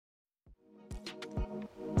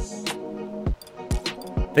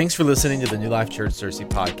Thanks for listening to the New Life Church Searcy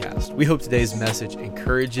podcast. We hope today's message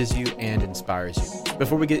encourages you and inspires you.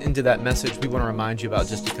 Before we get into that message, we want to remind you about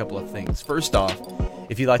just a couple of things. First off,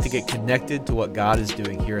 if you'd like to get connected to what God is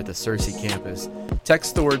doing here at the Searcy campus,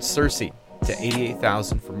 text the word Searcy to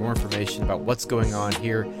 88,000 for more information about what's going on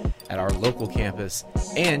here at our local campus,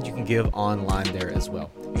 and you can give online there as well.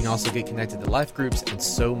 You can also get connected to life groups and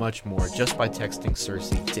so much more just by texting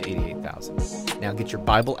Searcy to 88,000. Now get your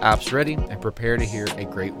Bible apps ready and prepare to hear a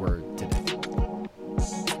great word today.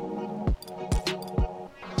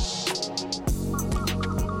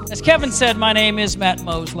 As Kevin said, my name is Matt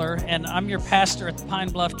Mosler, and I'm your pastor at the Pine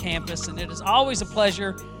Bluff campus, and it is always a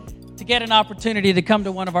pleasure to get an opportunity to come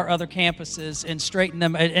to one of our other campuses and straighten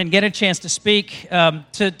them and get a chance to speak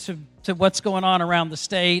to what's going on around the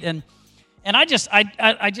state. And I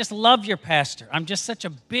just love your pastor. I'm just such a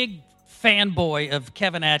big fanboy of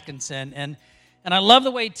Kevin Atkinson, and I love the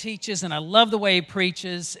way he teaches, and I love the way he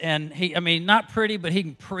preaches. And not pretty, but he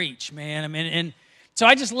can preach, man. And so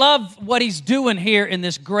I just love what he's doing here in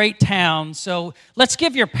this great town. So let's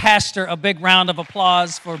give your pastor a big round of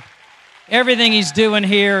applause for everything he's doing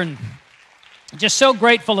here, and just so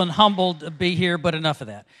grateful and humbled to be here, but enough of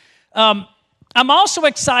that. I'm also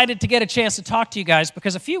excited to get a chance to talk to you guys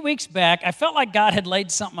because a few weeks back, I felt like God had laid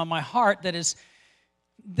something on my heart that is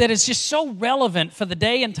just so relevant for the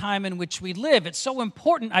day and time in which we live. It's so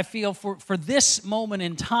important, I feel, for this moment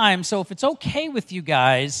in time. So if it's okay with you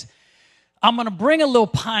guys, I'm going to bring a little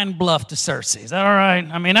Pine Bluff to Searcy. Is that all right?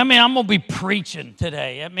 I'm going to be preaching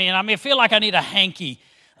today. I feel like I need a hanky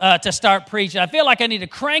to start preaching. I feel like I need to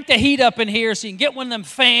crank the heat up in here so you can get one of them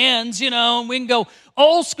fans, and we can go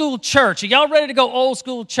old school church. Are y'all ready to go old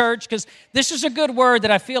school church? Because this is a good word that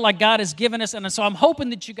I feel like God has given us, and so I'm hoping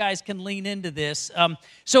that you guys can lean into this.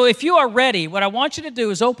 So if you are ready, what I want you to do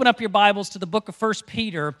is open up your Bibles to the book of 1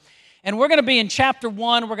 Peter, and we're going to be in chapter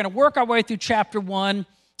 1. We're going to work our way through chapter 1.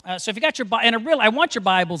 So if you got your Bible, and I want your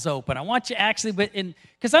Bibles open. I want you actually,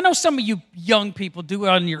 because I know some of you young people do it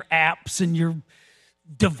on your apps and your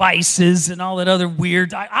devices and all that other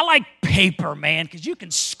weird. I like paper, man, because you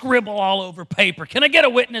can scribble all over paper. Can I get a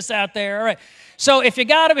witness out there? All right. So if you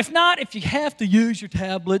got them, if not, if you have to use your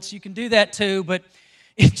tablets, you can do that too, but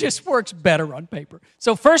it just works better on paper.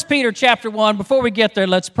 So 1 Peter chapter 1, before we get there,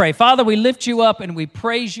 let's pray. Father, we lift you up and we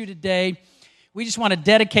praise you today. We just want to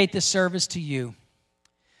dedicate this service to you.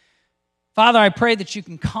 Father, I pray that you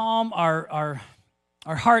can calm our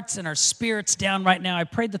hearts and our spirits down right now. I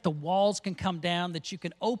pray that the walls can come down, that you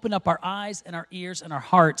can open up our eyes and our ears and our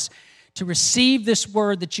hearts to receive this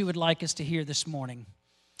word that you would like us to hear this morning.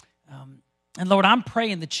 And Lord, I'm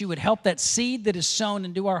praying that you would help that seed that is sown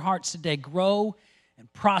into our hearts today grow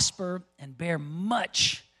and prosper and bear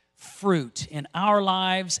much fruit in our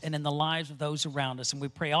lives and in the lives of those around us. And we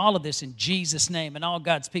pray all of this in Jesus' name. And all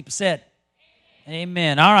God's people said,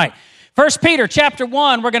 Amen. All right. 1 Peter chapter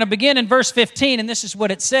 1, we're going to begin in verse 15, and this is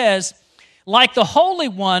what it says. Like the Holy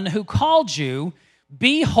One who called you,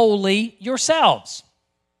 be holy yourselves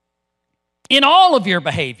in all of your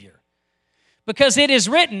behavior. Because it is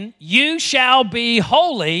written, you shall be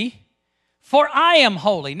holy, for I am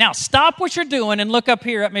holy. Now, stop what you're doing and look up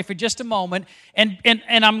here at me for just a moment, and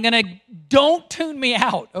I'm going to, don't tune me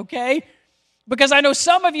out, okay? Because I know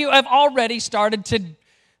some of you have already started to,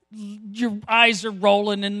 your eyes are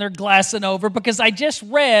rolling and they're glassing over because I just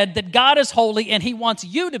read that God is holy and he wants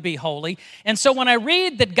you to be holy. And so when I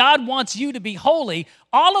read that God wants you to be holy,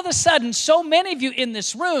 all of a sudden, so many of you in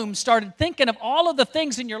this room started thinking of all of the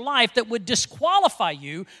things in your life that would disqualify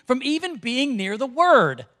you from even being near the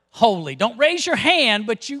word holy. Don't raise your hand,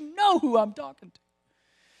 but you know who I'm talking to.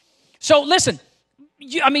 So listen,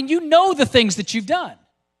 you know the things that you've done.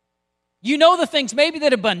 You know the things maybe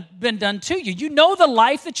that have been done to you. You know the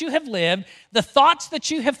life that you have lived, the thoughts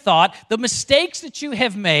that you have thought, the mistakes that you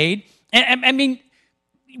have made. And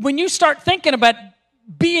when you start thinking about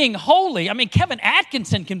being holy, Kevin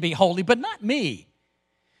Atkinson can be holy, but not me.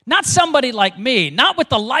 Not somebody like me, not with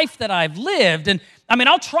the life that I've lived. And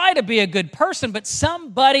I'll try to be a good person, but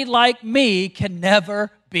somebody like me can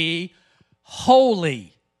never be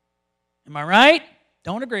holy. Am I right?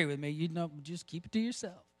 Don't agree with me. Just keep it to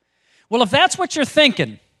yourself. Well, if that's what you're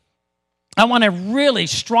thinking, I want to really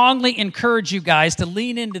strongly encourage you guys to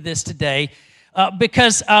lean into this today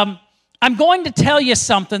because I'm going to tell you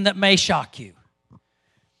something that may shock you.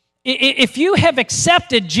 If you have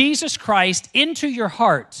accepted Jesus Christ into your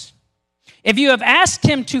heart, if you have asked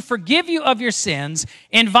him to forgive you of your sins,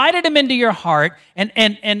 invited him into your heart,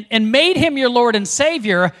 and made him your Lord and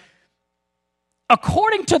Savior,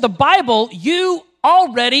 according to the Bible, you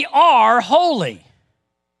already are holy.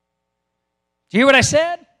 Do you hear what I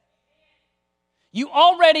said? You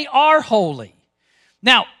already are holy.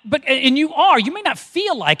 Now, you may not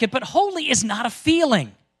feel like it, but holy is not a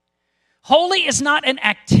feeling. Holy is not an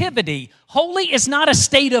activity. Holy is not a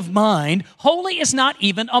state of mind. Holy is not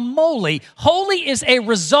even a mole. Holy is a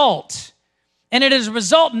result. And it is a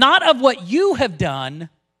result not of what you have done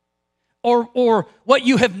or what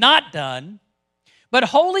you have not done, but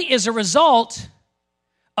holy is a result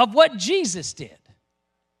of what Jesus did.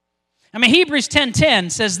 I mean, Hebrews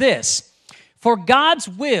 10:10 says this, for God's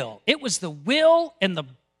will, it was the will and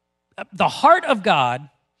the heart of God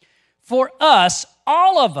for us,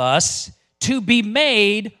 all of us, to be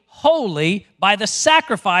made holy by the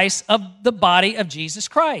sacrifice of the body of Jesus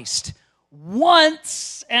Christ,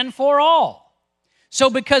 once and for all. So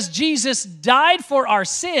because Jesus died for our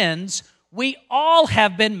sins, we all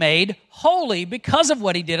have been made holy because of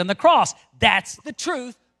what he did on the cross. That's the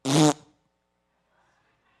truth.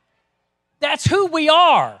 That's who we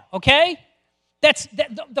are, okay?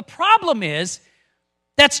 The problem is,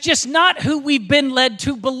 that's just not who we've been led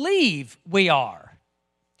to believe we are.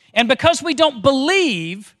 And because we don't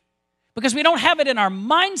believe, because we don't have it in our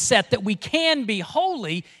mindset that we can be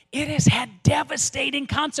holy, it has had devastating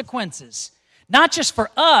consequences. Not just for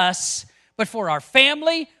us, but for our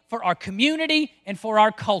family, for our community, and for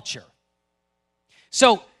our culture.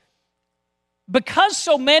 So, because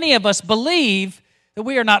so many of us believe that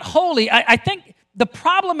we are not holy, I think the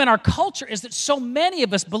problem in our culture is that so many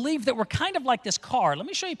of us believe that we're kind of like this car. Let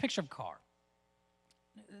me show you a picture of a car.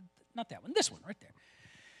 Not that one, this one right there.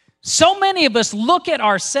 So many of us look at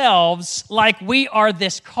ourselves like we are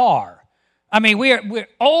this car. I mean, we're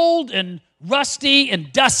old and rusty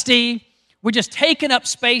and dusty. We're just taking up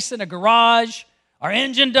space in a garage. Our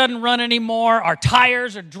engine doesn't run anymore. Our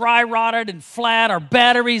tires are dry rotted and flat. Our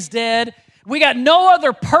battery's dead. We got no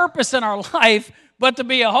other purpose in our life but to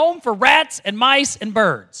be a home for rats and mice and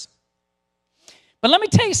birds. But let me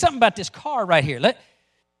tell you something about this car right here.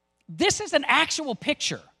 This is an actual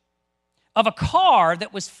picture of a car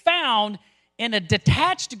that was found in a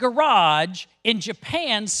detached garage in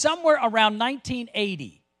Japan somewhere around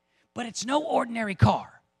 1980. But it's no ordinary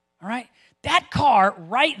car, all right? That car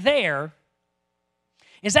right there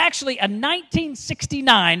is actually a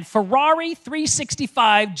 1969 Ferrari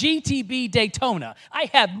 365 GTB Daytona. I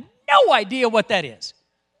have no idea what that is.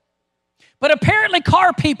 But apparently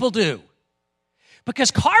car people do.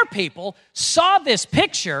 Because car people saw this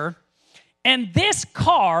picture, and this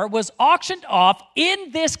car was auctioned off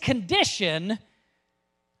in this condition,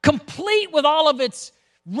 complete with all of its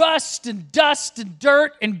rust and dust and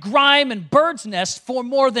dirt and grime and bird's nest, for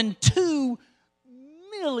more than $2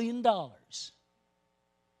 million.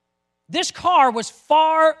 This car was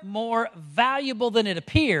far more valuable than it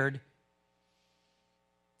appeared.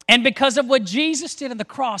 And because of what Jesus did on the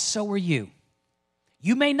cross, so are you.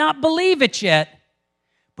 You may not believe it yet,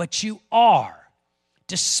 but you are.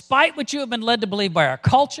 Despite what you have been led to believe by our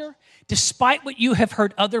culture, despite what you have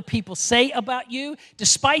heard other people say about you,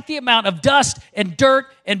 despite the amount of dust and dirt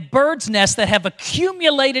and bird's nests that have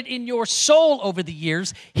accumulated in your soul over the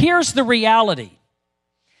years, here's the reality.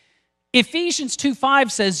 Ephesians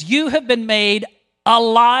 2:5 says, you have been made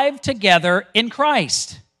alive together in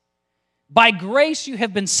Christ. By grace you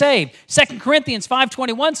have been saved. 2 Corinthians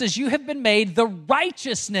 5:21 says, you have been made the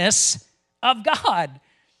righteousness of God.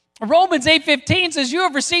 Romans 8:15 says, you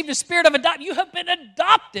have received the spirit of adoption. You have been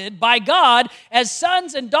adopted by God as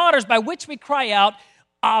sons and daughters, by which we cry out,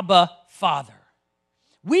 Abba, Father.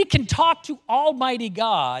 We can talk to Almighty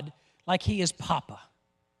God like he is Papa.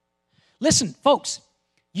 Listen, folks,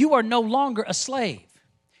 you are no longer a slave.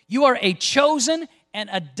 You are a chosen and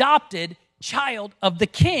adopted child of the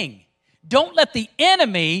King. Don't let the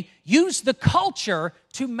enemy use the culture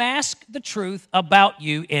to mask the truth about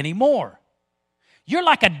you anymore. You're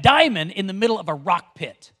like a diamond in the middle of a rock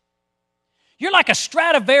pit. You're like a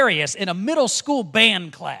Stradivarius in a middle school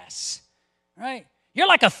band class, right? You're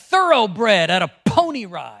like a thoroughbred at a pony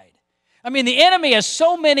ride. I mean, the enemy has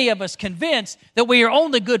so many of us convinced that we are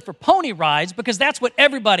only good for pony rides because that's what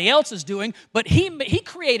everybody else is doing, but he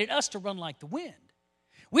created us to run like the wind.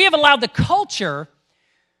 We have allowed the culture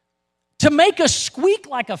to make us squeak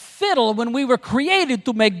like a fiddle when we were created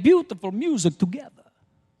to make beautiful music together.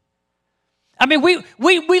 I mean,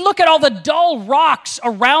 we look at all the dull rocks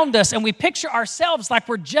around us and we picture ourselves like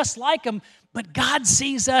we're just like them, but God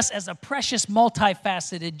sees us as a precious,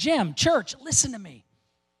 multifaceted gem. Church, listen to me.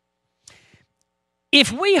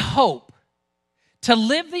 If we hope to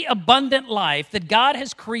live the abundant life that God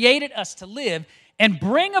has created us to live and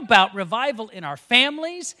bring about revival in our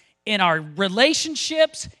families, in our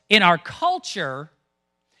relationships, in our culture,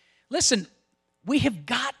 listen, we have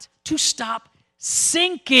got to stop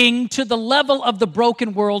sinking to the level of the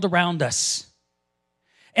broken world around us.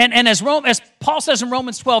 And as Paul says in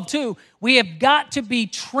Romans 12:2, we have got to be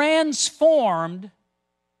transformed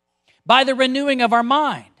by the renewing of our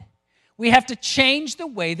mind. We have to change the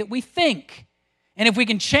way that we think. And if we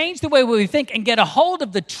can change the way we think and get a hold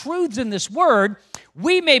of the truths in this word,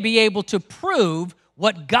 we may be able to prove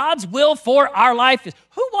what God's will for our life is.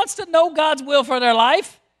 Who wants to know God's will for their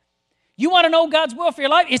life? You want to know God's will for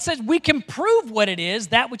your life? It says we can prove what it is,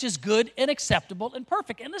 that which is good and acceptable and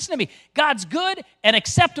perfect. And listen to me, God's good and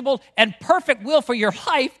acceptable and perfect will for your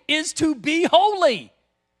life is to be holy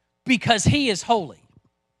because He is holy.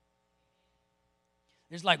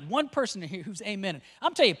 There's like one person here who's amen.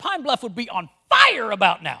 I'm telling you, Pine Bluff would be on fire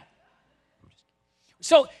about now.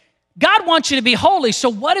 So God wants you to be holy. So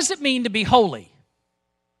what does it mean to be holy?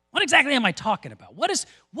 What exactly am I talking about? What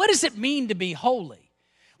does it mean to be holy?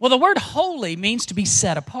 Well, the word holy means to be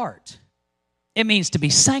set apart. It means to be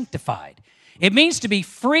sanctified. It means to be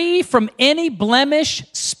free from any blemish,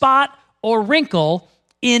 spot, or wrinkle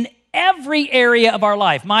in every area of our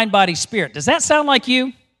life, mind, body, spirit. Does that sound like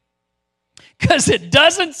you? Because it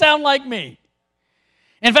doesn't sound like me.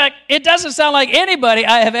 In fact, it doesn't sound like anybody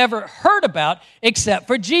I have ever heard about except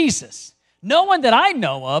for Jesus. No one that I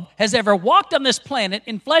know of has ever walked on this planet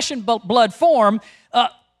in flesh and blood form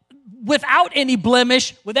without any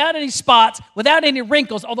blemish, without any spots, without any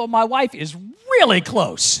wrinkles, although my wife is really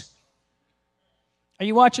close. Are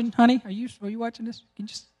you watching, honey? Are you watching this? Can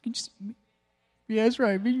you just yeah, that's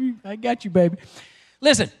right. I got you, baby.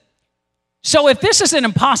 Listen, so if this is an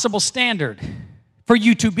impossible standard for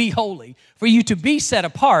you to be holy, for you to be set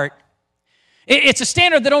apart, it's a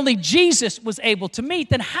standard that only Jesus was able to meet,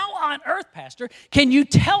 then how on earth, Pastor, can you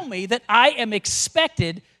tell me that I am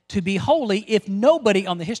expected to be holy if nobody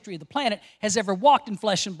on the history of the planet has ever walked in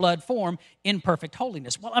flesh and blood form in perfect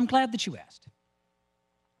holiness? Well, I'm glad that you asked.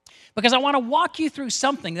 Because I want to walk you through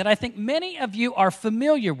something that I think many of you are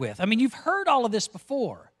familiar with. I mean, you've heard all of this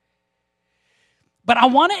before. But I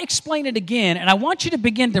want to explain it again, and I want you to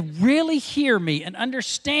begin to really hear me and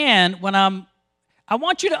understand I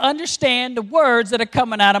want you to understand the words that are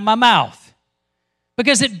coming out of my mouth.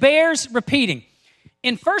 Because it bears repeating.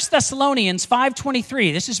 In 1 Thessalonians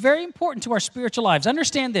 5:23, this is very important to our spiritual lives.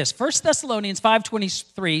 Understand this. 1 Thessalonians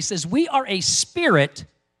 5:23 says, we are a spirit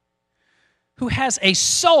who has a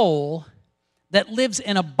soul that lives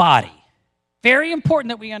in a body. Very important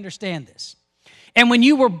that we understand this. And when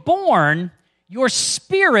you were born, your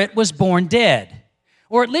spirit was born dead.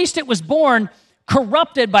 Or at least it was born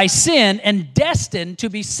corrupted by sin and destined to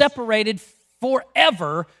be separated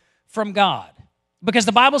forever from God. Because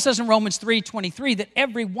the Bible says in Romans 3:23 that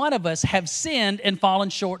every one of us have sinned and fallen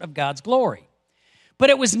short of God's glory. But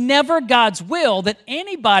it was never God's will that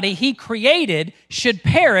anybody He created should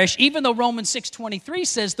perish, even though Romans 6:23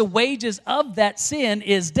 says the wages of that sin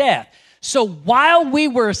is death. So while we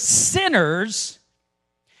were sinners,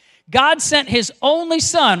 God sent His only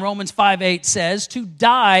Son, Romans 5:8 says, to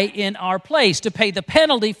die in our place, to pay the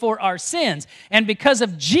penalty for our sins. And because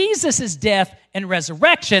of Jesus' death and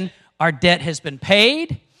resurrection, our debt has been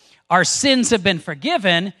paid, our sins have been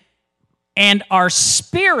forgiven, and our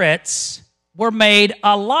spirits were made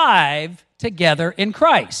alive together in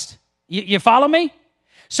Christ. You follow me?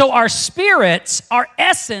 So our spirits, our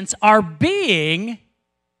essence, our being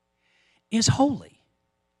is holy.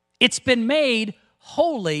 It's been made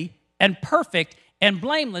holy and perfect and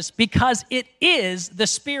blameless because it is the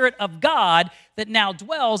Spirit of God that now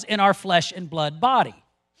dwells in our flesh and blood body.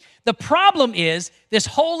 The problem is this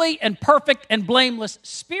holy and perfect and blameless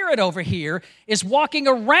spirit over here is walking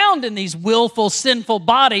around in these willful, sinful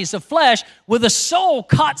bodies of flesh with a soul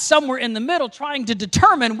caught somewhere in the middle trying to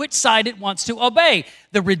determine which side it wants to obey,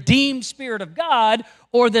 the redeemed Spirit of God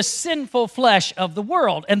or the sinful flesh of the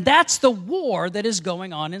world. And that's the war that is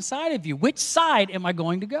going on inside of you. Which side am I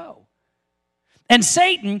going to go? And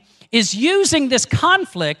Satan is using this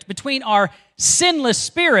conflict between our sinless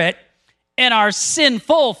spirit and our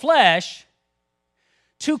sinful flesh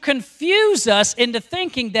to confuse us into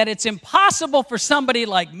thinking that it's impossible for somebody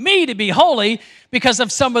like me to be holy because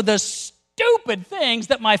of some of the stupid things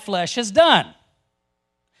that my flesh has done.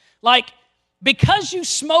 Like, because you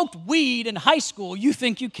smoked weed in high school, you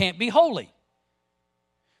think you can't be holy.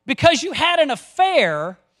 Because you had an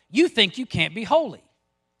affair, you think you can't be holy.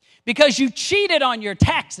 Because you cheated on your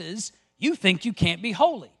taxes, you think you can't be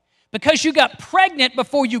holy. Because you got pregnant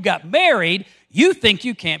before you got married, you think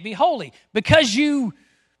you can't be holy. Because you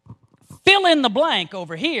fill in the blank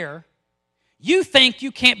over here, you think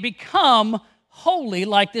you can't become holy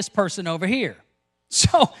like this person over here.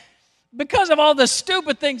 So because of all the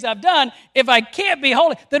stupid things I've done, if I can't be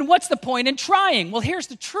holy, then what's the point in trying? Well, here's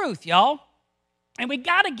the truth, y'all. And we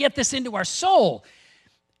got to get this into our soul.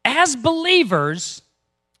 As believers,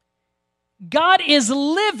 God is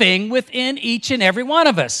living within each and every one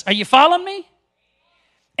of us. Are you following me?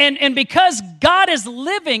 And because God is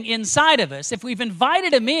living inside of us, if we've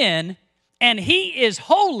invited him in and he is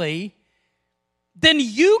holy, then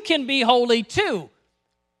you can be holy too,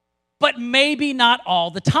 but maybe not all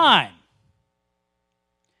the time.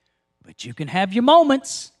 But you can have your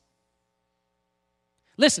moments.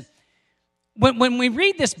 Listen, when we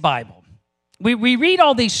read this Bible, we read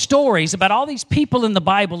all these stories about all these people in the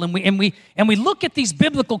Bible, and we look at these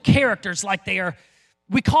biblical characters like they are.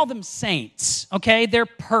 We call them saints, okay? They're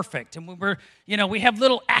perfect. And we have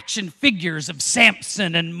little action figures of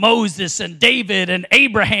Samson and Moses and David and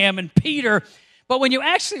Abraham and Peter. But when you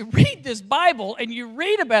actually read this Bible and you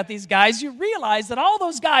read about these guys, you realize that all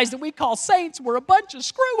those guys that we call saints were a bunch of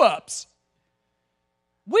screw-ups.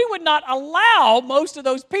 We would not allow most of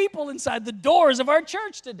those people inside the doors of our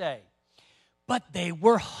church today. But they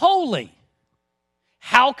were holy.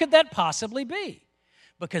 How could that possibly be?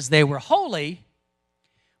 Because they were holy,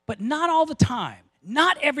 but not all the time,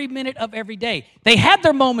 not every minute of every day. They had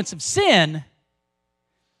their moments of sin,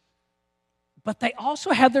 but they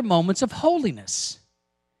also had their moments of holiness.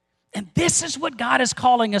 And this is what God is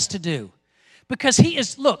calling us to do. Because he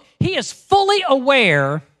is fully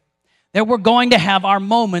aware that we're going to have our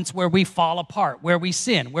moments where we fall apart, where we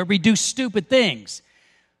sin, where we do stupid things.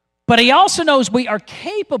 But he also knows we are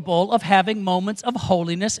capable of having moments of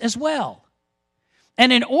holiness as well.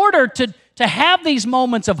 And in order to have these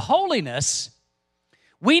moments of holiness,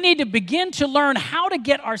 we need to begin to learn how to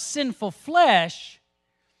get our sinful flesh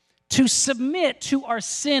to submit to our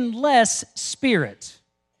sinless spirit.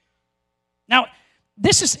 Now,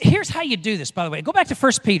 here's how you do this, by the way. Go back to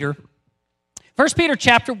 1 Peter. 1 Peter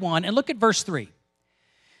chapter 1, and look at verse 3.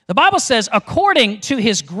 The Bible says, according to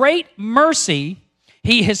his great mercy,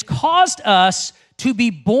 he has caused us to be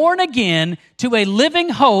born again to a living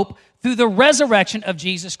hope through the resurrection of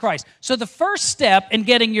Jesus Christ. So the first step in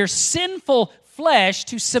getting your sinful flesh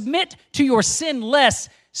to submit to your sinless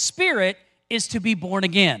spirit is to be born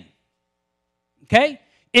again. Okay?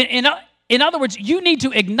 In other words, you need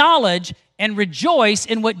to acknowledge and rejoice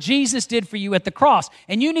in what Jesus did for you at the cross.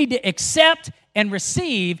 And you need to accept and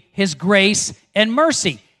receive his grace and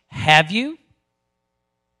mercy. Have you?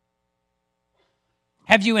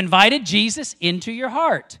 Have you invited Jesus into your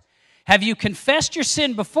heart? Have you confessed your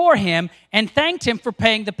sin before him and thanked him for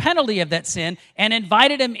paying the penalty of that sin and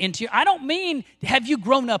invited him into your... I don't mean, have you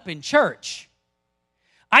grown up in church?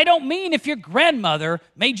 I don't mean if your grandmother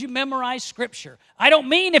made you memorize scripture. I don't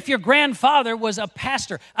mean if your grandfather was a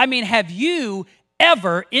pastor. I mean, have you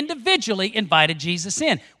ever individually invited Jesus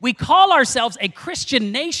in? We call ourselves a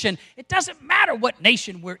Christian nation. It doesn't matter what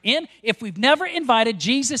nation we're in. If we've never invited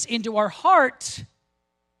Jesus into our heart,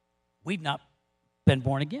 we've not been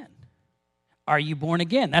born again. Are you born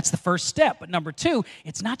again? That's the first step. But number two,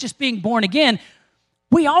 it's not just being born again.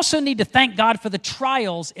 We also need to thank God for the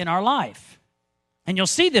trials in our life. And you'll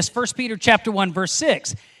see this, 1 Peter chapter 1, verse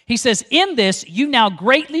 6. He says, in this you now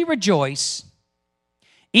greatly rejoice,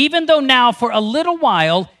 even though now for a little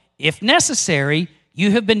while, if necessary,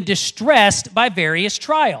 you have been distressed by various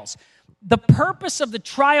trials. The purpose of the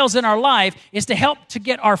trials in our life is to help to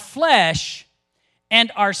get our flesh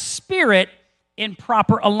and our spirit in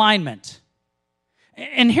proper alignment.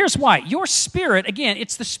 And here's why. Your spirit, again,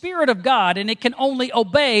 it's the Spirit of God, and it can only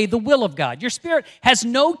obey the will of God. Your spirit has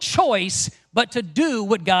no choice but to do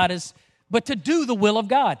what God is, but to do the will of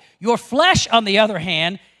God. Your flesh, on the other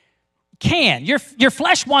hand, can. Your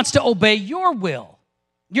flesh wants to obey your will.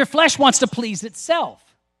 Your flesh wants to please itself.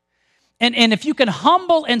 And if you can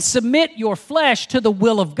humble and submit your flesh to the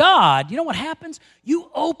will of God, you know what happens?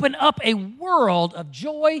 You open up a world of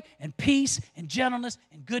joy and peace and gentleness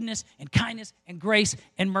and goodness and kindness and grace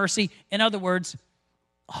and mercy. In other words,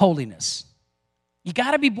 holiness. You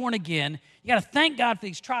got to be born again. You got to thank God for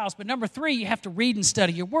these trials. But number three, you have to read and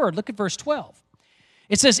study your word. Look at verse 12.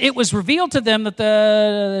 It says, it was revealed to them that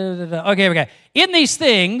okay. In these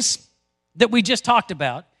things that we just talked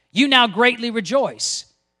about, you now greatly rejoice.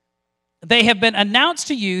 They have been announced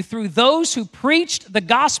to you through those who preached the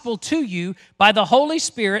gospel to you by the Holy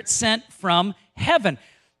Spirit sent from heaven.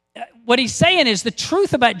 What he's saying is the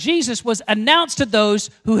truth about Jesus was announced to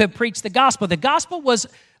those who have preached the gospel. The gospel was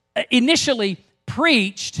initially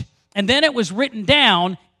preached, and then it was written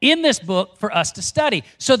down in this book for us to study.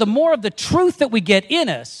 So the more of the truth that we get in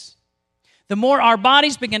us, the more our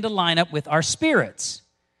bodies begin to line up with our spirits.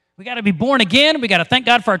 We got to be born again. We got to thank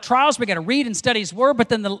God for our trials. We got to read and study His Word. But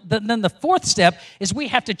then the fourth step is we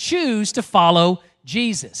have to choose to follow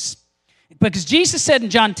Jesus. Because Jesus said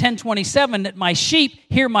in John 10:27 that my sheep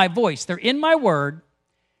hear my voice. They're in my Word,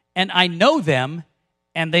 and I know them,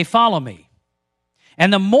 and they follow me.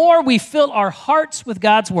 And the more we fill our hearts with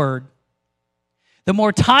God's Word, the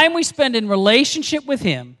more time we spend in relationship with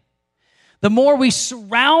Him, the more we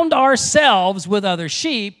surround ourselves with other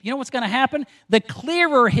sheep, you know what's going to happen? The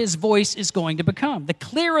clearer His voice is going to become. The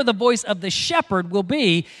clearer the voice of the shepherd will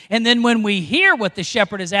be. And then when we hear what the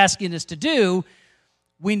shepherd is asking us to do,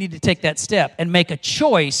 we need to take that step and make a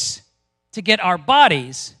choice to get our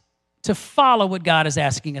bodies to follow what God is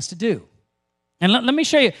asking us to do. And let me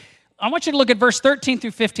show you. I want you to look at verse 13 through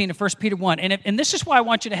 15 of 1 Peter 1. And this is why I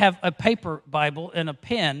want you to have a paper Bible and a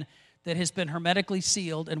pen that has been hermetically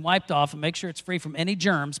sealed and wiped off and make sure it's free from any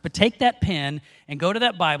germs. But take that pen and go to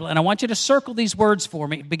that Bible, and I want you to circle these words for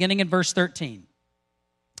me, beginning in verse 13.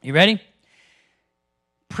 You ready?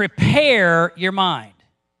 Prepare your mind.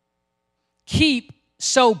 Keep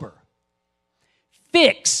sober.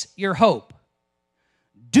 Fix your hope.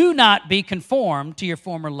 Do not be conformed to your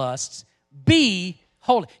former lusts. Be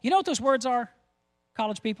holy. You know what those words are,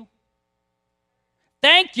 college people?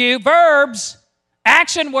 Thank you. Verbs.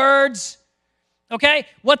 Action words, okay?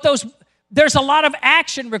 There's a lot of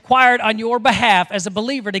action required on your behalf as a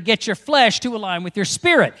believer to get your flesh to align with your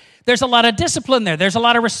spirit. There's a lot of discipline there. There's a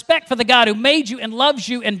lot of respect for the God who made you and loves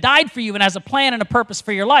you and died for you and has a plan and a purpose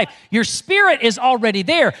for your life. Your spirit is already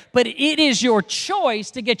there, but it is your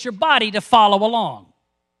choice to get your body to follow along.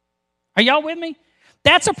 Are y'all with me?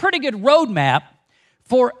 That's a pretty good roadmap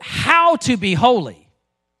for how to be holy.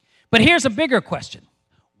 But here's a bigger question.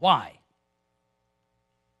 Why?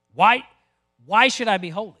 Why should I be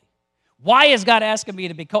holy? Why is God asking me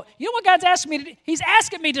to be holy? You know what God's asking me to do? He's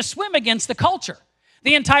asking me to swim against the culture.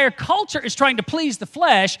 The entire culture is trying to please the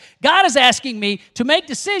flesh. God is asking me to make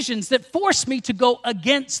decisions that force me to go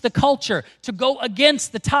against the culture, to go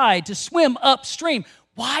against the tide, to swim upstream.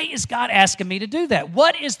 Why is God asking me to do that?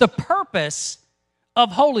 What is the purpose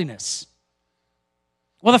of holiness?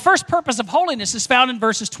 Well, the first purpose of holiness is found in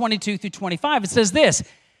verses 22 through 25. It says this: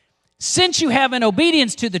 since you have, in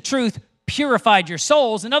obedience to the truth, purified your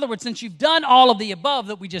souls. In other words, since you've done all of the above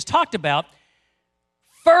that we just talked about,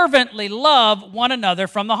 fervently love one another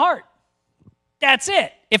from the heart. That's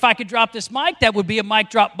it. If I could drop this mic, that would be a mic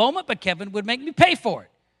drop moment, but Kevin would make me pay for it.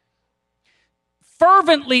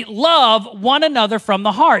 Fervently love one another from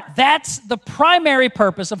the heart. That's the primary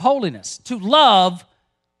purpose of holiness, to love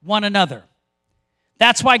one another.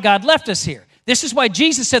 That's why God left us here. This is why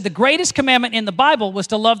Jesus said the greatest commandment in the Bible was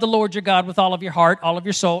to love the Lord your God with all of your heart, all of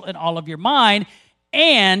your soul, and all of your mind,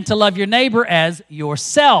 and to love your neighbor as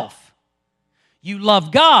yourself. You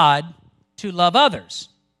love God to love others.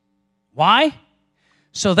 Why?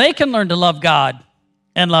 So they can learn to love God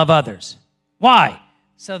and love others. Why?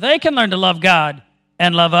 So they can learn to love God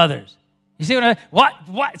and love others. You see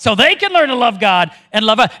what? So they can learn to love God and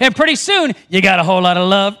love others. And pretty soon, you got a whole lot of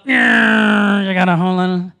love. You got a whole lot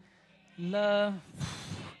of love.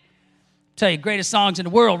 Tell you, greatest songs in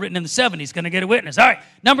the world written in the 70s, going to get a witness. All right,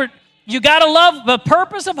 you got to love. The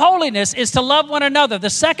purpose of holiness is to love one another.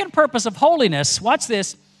 The second purpose of holiness, watch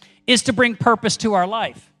this, is to bring purpose to our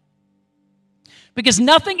life. Because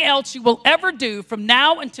nothing else you will ever do from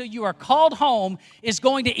now until you are called home is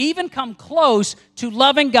going to even come close to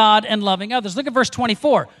loving God and loving others. Look at verse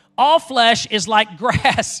 24. All flesh is like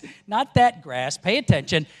grass, not that grass, pay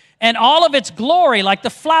attention, and all of its glory like the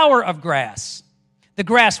flower of grass. The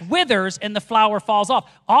grass withers and the flower falls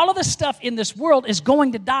off. All of the stuff in this world is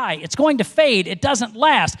going to die. It's going to fade. It doesn't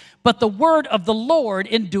last. But the word of the Lord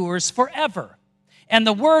endures forever. And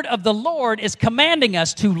the word of the Lord is commanding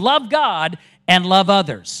us to love God and love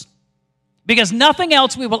others. Because nothing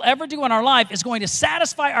else we will ever do in our life is going to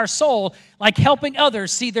satisfy our soul like helping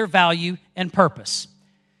others see their value and purpose.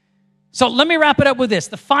 So let me wrap it up with this.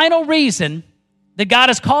 The final reason that God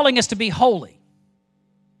is calling us to be holy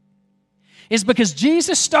is because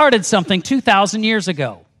Jesus started something 2,000 years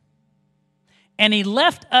ago. And He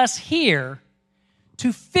left us here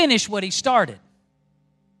to finish what He started.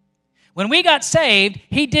 When we got saved,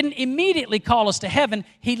 He didn't immediately call us to heaven.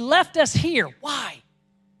 He left us here. Why?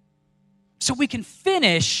 So we can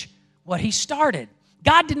finish what He started.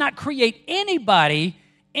 God did not create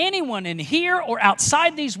anyone in here or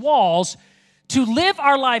outside these walls to live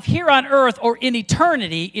our life here on earth or in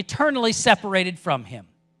eternity, eternally separated from Him.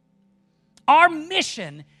 Our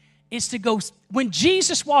mission is to go. When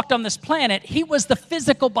Jesus walked on this planet, He was the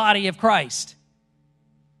physical body of Christ.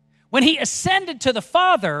 When He ascended to the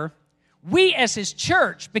Father, we as his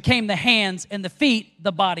church became the hands and the feet,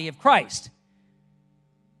 the body of Christ.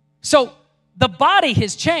 So the body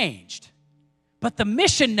has changed, but the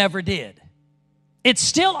mission never did. It's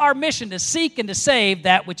still our mission to seek and to save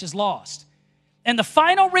that which is lost. And the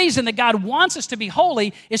final reason that God wants us to be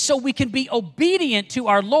holy is so we can be obedient to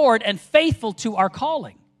our Lord and faithful to our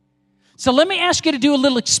calling. So let me ask you to do a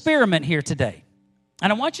little experiment here today.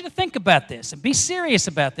 And I want you to think about this and be serious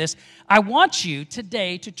about this. I want you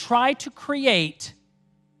today to try to create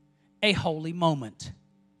a holy moment.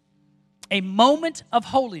 A moment of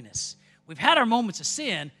holiness. We've had our moments of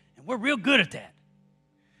sin, and we're real good at that.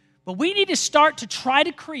 But we need to start to try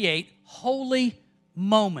to create holy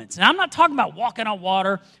moments. And I'm not talking about walking on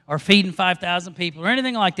water or feeding 5,000 people or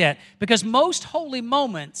anything like that, because most holy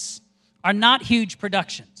moments are not huge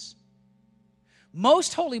productions.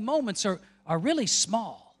 Most holy moments are really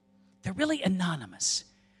small. They're really anonymous.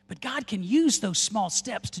 But God can use those small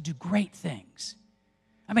steps to do great things.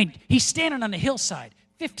 I mean, he's standing on the hillside,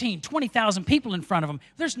 15, 20,000 people in front of him.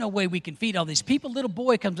 There's no way we can feed all these people. Little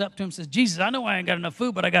boy comes up to him and says, Jesus, I know I ain't got enough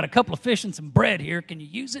food, but I got a couple of fish and some bread here. Can you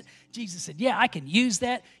use it? Jesus said, yeah, I can use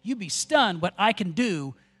that. You'd be stunned what I can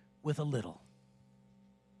do with a little.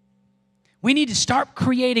 We need to start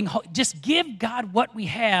creating, just give God what we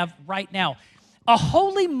have right now. A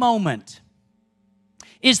holy moment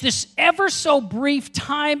is this ever so brief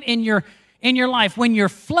time in your life when your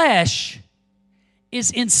flesh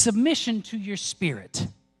is in submission to your spirit.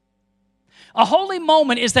 A holy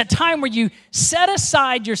moment is that time where you set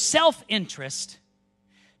aside your self-interest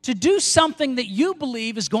to do something that you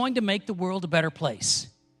believe is going to make the world a better place.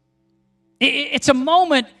 It's a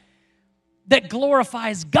moment that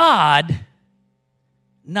glorifies God,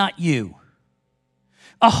 not you.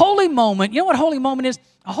 A holy moment, you know what a holy moment is?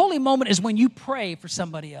 A holy moment is when you pray for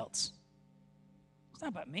somebody else. It's not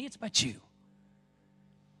about me, it's about you.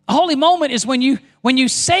 A holy moment is when you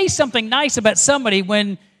say something nice about somebody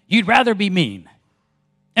when you'd rather be mean.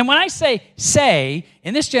 And when I say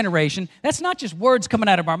in this generation, that's not just words coming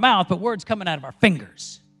out of our mouth, but words coming out of our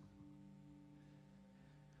fingers.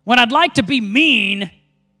 When I'd like to be mean,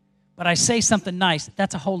 but I say something nice,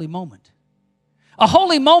 that's a holy moment. A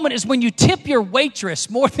holy moment is when you tip your waitress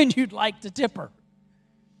more than you'd like to tip her.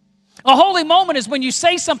 A holy moment is when you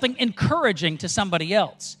say something encouraging to somebody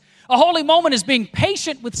else. A holy moment is being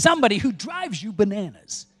patient with somebody who drives you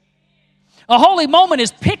bananas. A holy moment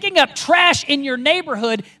is picking up trash in your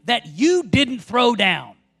neighborhood that you didn't throw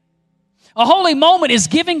down. A holy moment is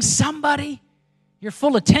giving somebody your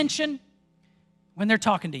full attention when they're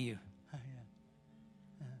talking to you.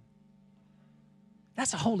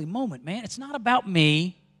 That's a holy moment, man. It's not about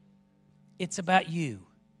me. It's about you.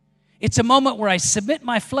 It's a moment where I submit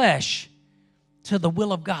my flesh to the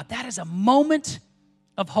will of God. That is a moment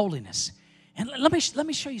of holiness. And let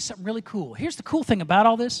me show you something really cool. Here's the cool thing about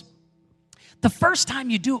all this. The first time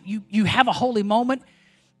you have a holy moment,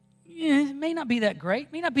 it may not be that great,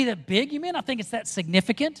 it may not be that big, you may not think it's that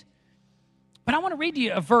significant. But I want to read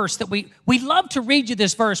you a verse that we love to read you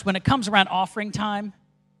this verse when it comes around offering time.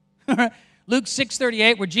 Luke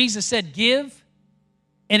 6:38, where Jesus said, give,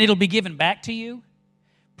 and it'll be given back to you.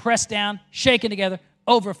 Pressed down, shaken together,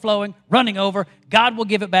 overflowing, running over. God will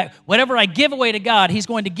give it back. Whatever I give away to God, he's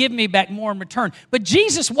going to give me back more in return. But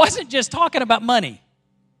Jesus wasn't just talking about money.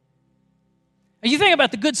 You think about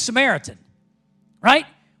the Good Samaritan, right?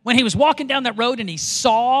 When he was walking down that road and he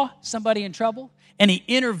saw somebody in trouble, and he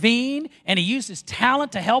intervened, and he used his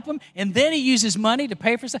talent to help him, and then he used his money to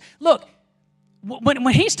pay for stuff. Look, when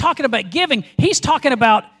he's talking about giving, he's talking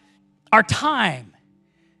about our time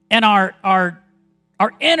and our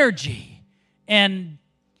energy and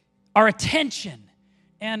our attention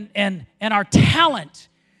and our talent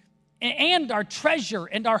and our treasure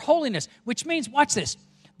and our holiness, which means, watch this,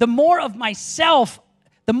 the more of my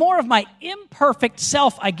imperfect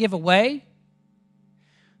self I give away,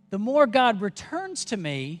 the more God returns to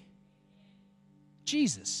me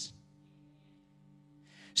Jesus.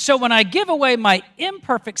 So when I give away my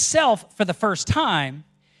imperfect self for the first time,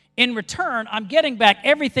 in return, I'm getting back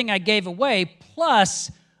everything I gave away plus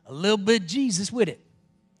a little bit of Jesus with it.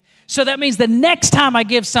 So that means the next time I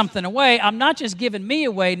give something away, I'm not just giving me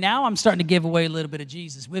away, now I'm starting to give away a little bit of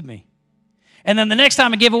Jesus with me. And then the next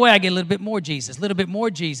time I give away, I get a little bit more Jesus, a little bit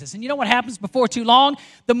more Jesus. And you know what happens before too long?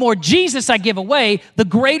 The more Jesus I give away, the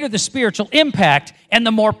greater the spiritual impact and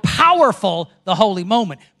the more powerful the holy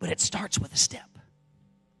moment. But it starts with a step.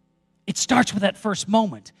 It starts with that first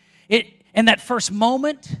moment. And that first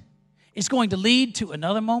moment is going to lead to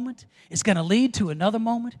another moment. It's going to lead to another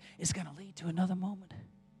moment. It's going to lead to another moment.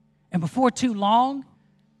 And before too long,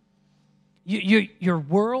 your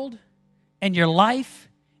world and your life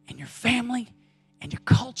and your family and your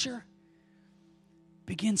culture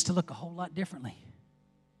begins to look a whole lot differently.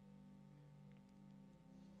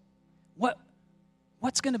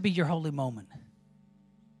 What's going to be your holy moment?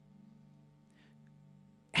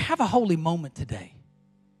 Have a holy moment today.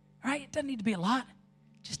 All right? It doesn't need to be a lot.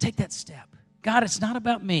 Just take that step. God, it's not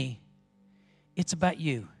about me. It's about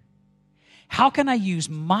you. How can I use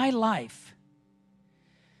my life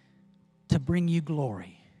to bring you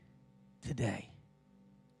glory today?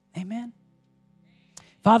 Amen?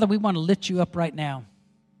 Father, we want to lift you up right now.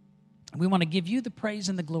 We want to give you the praise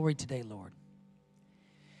and the glory today, Lord.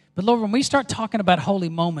 But Lord, when we start talking about holy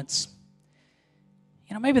moments,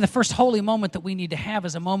 maybe the first holy moment that we need to have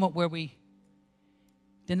is a moment where we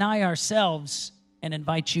deny ourselves and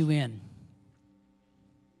invite you in.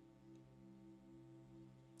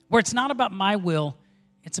 Where it's not about my will,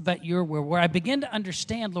 it's about your will. Where I begin to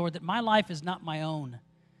understand, Lord, that my life is not my own.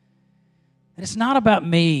 That it's not about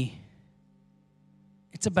me.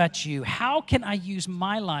 It's about you. How can I use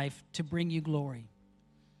my life to bring you glory?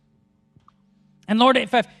 And Lord,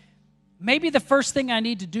 maybe the first thing I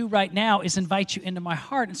need to do right now is invite you into my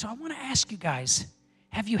heart. And so I want to ask you guys,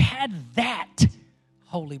 have you had that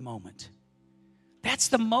holy moment? That's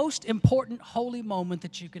the most important holy moment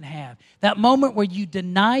that you can have. That moment where you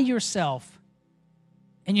deny yourself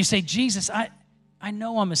and you say, Jesus, I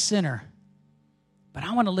know I'm a sinner, but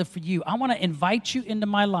I want to live for you. I want to invite you into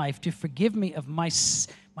my life to forgive me of my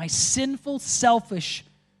sinful, selfish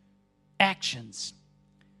actions,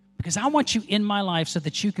 because I want you in my life so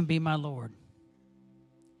that you can be my Lord.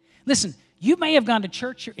 Listen, you may have gone to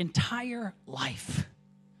church your entire life.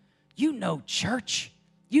 You know church.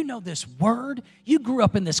 You know this word. You grew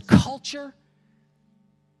up in this culture.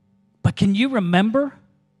 But can you remember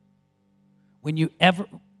when you ever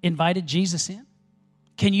invited Jesus in?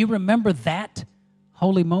 Can you remember that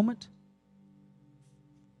holy moment?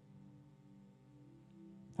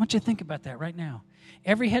 I want you to think about that right now.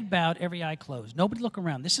 Every head bowed, every eye closed. Nobody look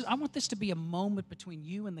around. I want this to be a moment between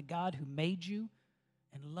you and the God who made you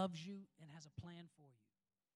and loves you and has a plan for you.